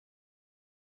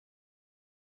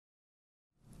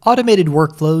Automated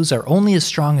workflows are only as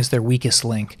strong as their weakest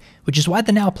link, which is why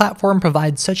the Now platform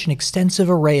provides such an extensive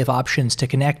array of options to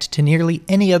connect to nearly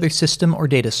any other system or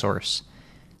data source.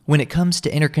 When it comes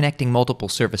to interconnecting multiple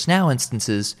ServiceNow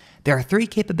instances, there are 3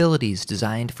 capabilities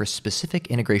designed for specific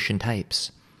integration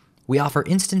types. We offer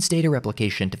instance data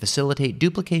replication to facilitate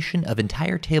duplication of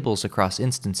entire tables across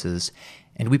instances,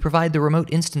 and we provide the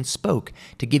remote instance spoke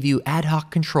to give you ad hoc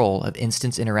control of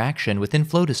instance interaction within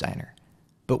Flow Designer.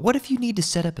 But what if you need to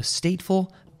set up a stateful,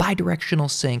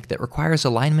 bidirectional sync that requires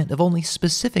alignment of only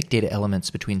specific data elements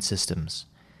between systems?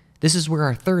 This is where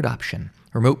our third option,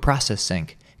 Remote Process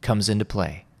Sync, comes into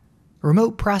play.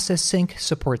 Remote Process Sync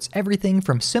supports everything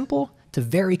from simple to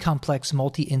very complex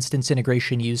multi-instance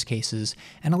integration use cases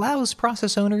and allows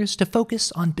process owners to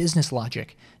focus on business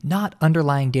logic, not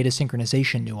underlying data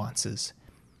synchronization nuances.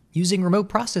 Using Remote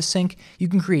Process Sync, you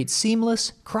can create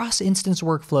seamless, cross-instance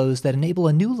workflows that enable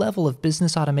a new level of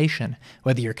business automation,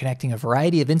 whether you're connecting a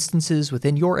variety of instances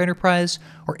within your enterprise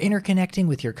or interconnecting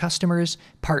with your customers,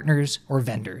 partners, or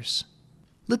vendors.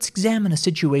 Let's examine a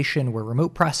situation where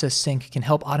Remote Process Sync can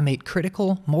help automate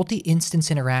critical, multi-instance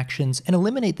interactions and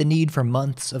eliminate the need for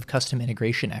months of custom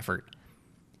integration effort.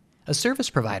 A service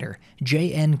provider,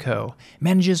 JNCO,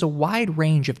 manages a wide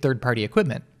range of third-party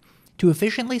equipment. To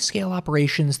efficiently scale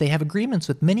operations, they have agreements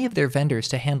with many of their vendors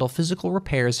to handle physical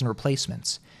repairs and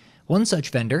replacements. One such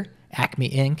vendor, Acme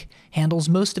Inc., handles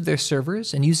most of their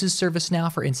servers and uses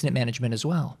ServiceNow for incident management as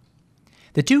well.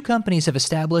 The 2 companies have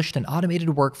established an automated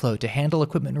workflow to handle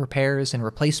equipment repairs and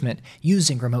replacement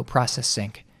using Remote Process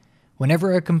Sync.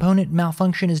 Whenever a component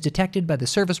malfunction is detected by the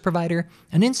service provider,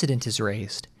 an incident is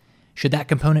raised. Should that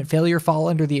component failure fall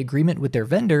under the agreement with their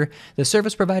vendor, the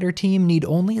service provider team need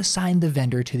only assign the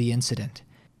vendor to the incident.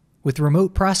 With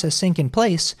Remote Process Sync in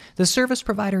place, the service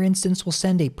provider instance will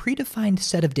send a predefined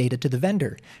set of data to the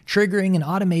vendor, triggering an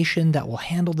automation that will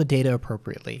handle the data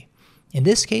appropriately. In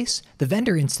this case, the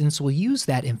vendor instance will use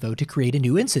that info to create a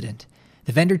new incident.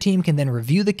 The vendor team can then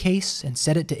review the case and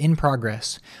set it to in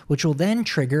progress, which will then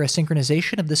trigger a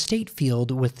synchronization of the state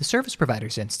field with the service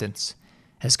provider's instance.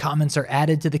 As comments are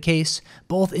added to the case,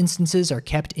 both instances are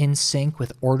kept in sync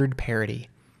with ordered parity.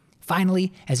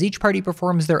 Finally, as each party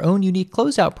performs their own unique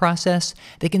closeout process,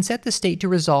 they can set the state to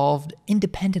resolve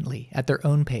independently at their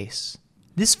own pace.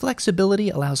 This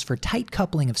flexibility allows for tight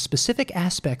coupling of specific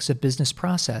aspects of business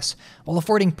process while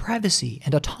affording privacy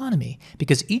and autonomy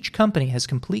because each company has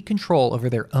complete control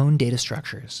over their own data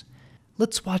structures.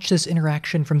 Let's watch this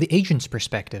interaction from the agent's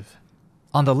perspective.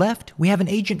 On the left, we have an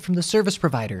agent from the service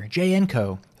provider,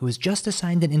 JNCO, who has just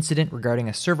assigned an incident regarding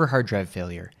a server hard drive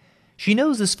failure. She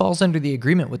knows this falls under the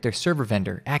agreement with their server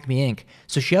vendor, Acme Inc.,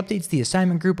 so she updates the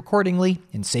assignment group accordingly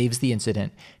and saves the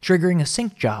incident, triggering a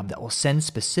sync job that will send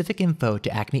specific info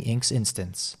to Acme Inc.'s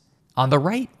instance. On the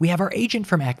right, we have our agent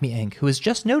from Acme Inc., who has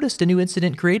just noticed a new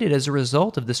incident created as a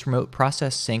result of this Remote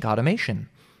Process Sync automation.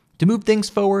 To move things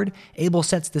forward, Abel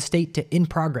sets the state to in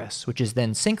progress, which is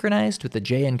then synchronized with the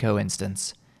JNCO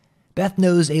instance. Beth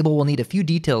knows Abel will need a few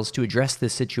details to address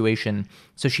this situation,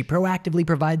 so she proactively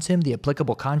provides him the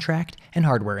applicable contract and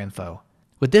hardware info.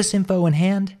 With this info in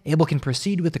hand, Abel can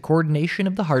proceed with the coordination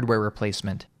of the hardware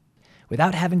replacement.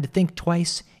 Without having to think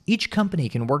twice, each company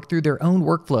can work through their own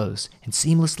workflows and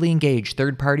seamlessly engage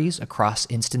third parties across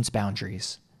instance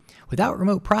boundaries. Without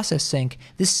Remote Process Sync,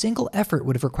 this single effort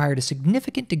would have required a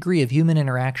significant degree of human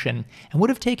interaction and would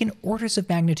have taken orders of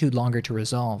magnitude longer to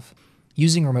resolve.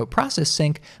 Using Remote Process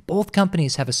Sync, both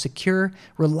companies have a secure,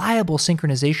 reliable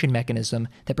synchronization mechanism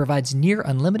that provides near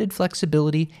unlimited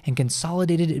flexibility and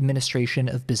consolidated administration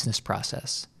of business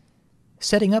process.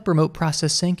 Setting up Remote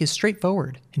Process Sync is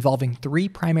straightforward, involving 3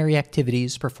 primary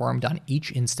activities performed on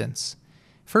each instance.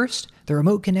 First, the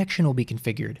remote connection will be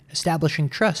configured, establishing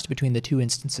trust between the 2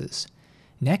 instances.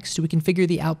 Next, we configure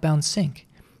the outbound sync.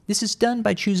 This is done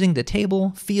by choosing the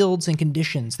table, fields, and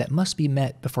conditions that must be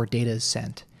met before data is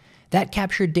sent. That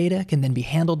captured data can then be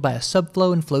handled by a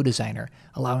subflow in Flow Designer,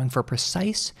 allowing for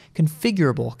precise,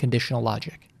 configurable conditional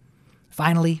logic.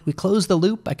 Finally, we close the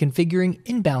loop by configuring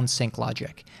inbound sync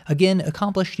logic, again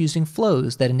accomplished using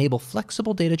flows that enable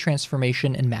flexible data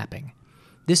transformation and mapping.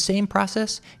 This same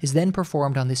process is then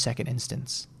performed on the second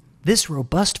instance. This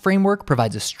robust framework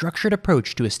provides a structured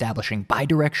approach to establishing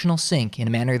bidirectional sync in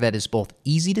a manner that is both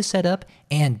easy to set up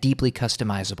and deeply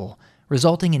customizable,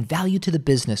 resulting in value to the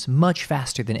business much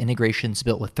faster than integrations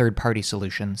built with third-party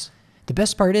solutions. The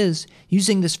best part is,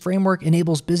 using this framework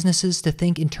enables businesses to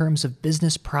think in terms of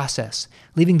business process,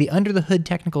 leaving the under-the-hood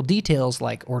technical details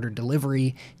like order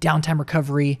delivery, downtime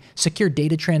recovery, secure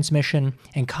data transmission,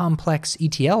 and complex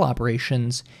ETL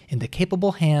operations in the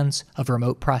capable hands of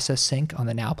Remote Process Sync on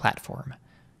the Now platform.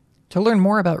 To learn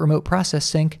more about Remote Process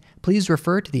Sync, please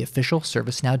refer to the official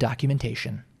ServiceNow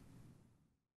documentation.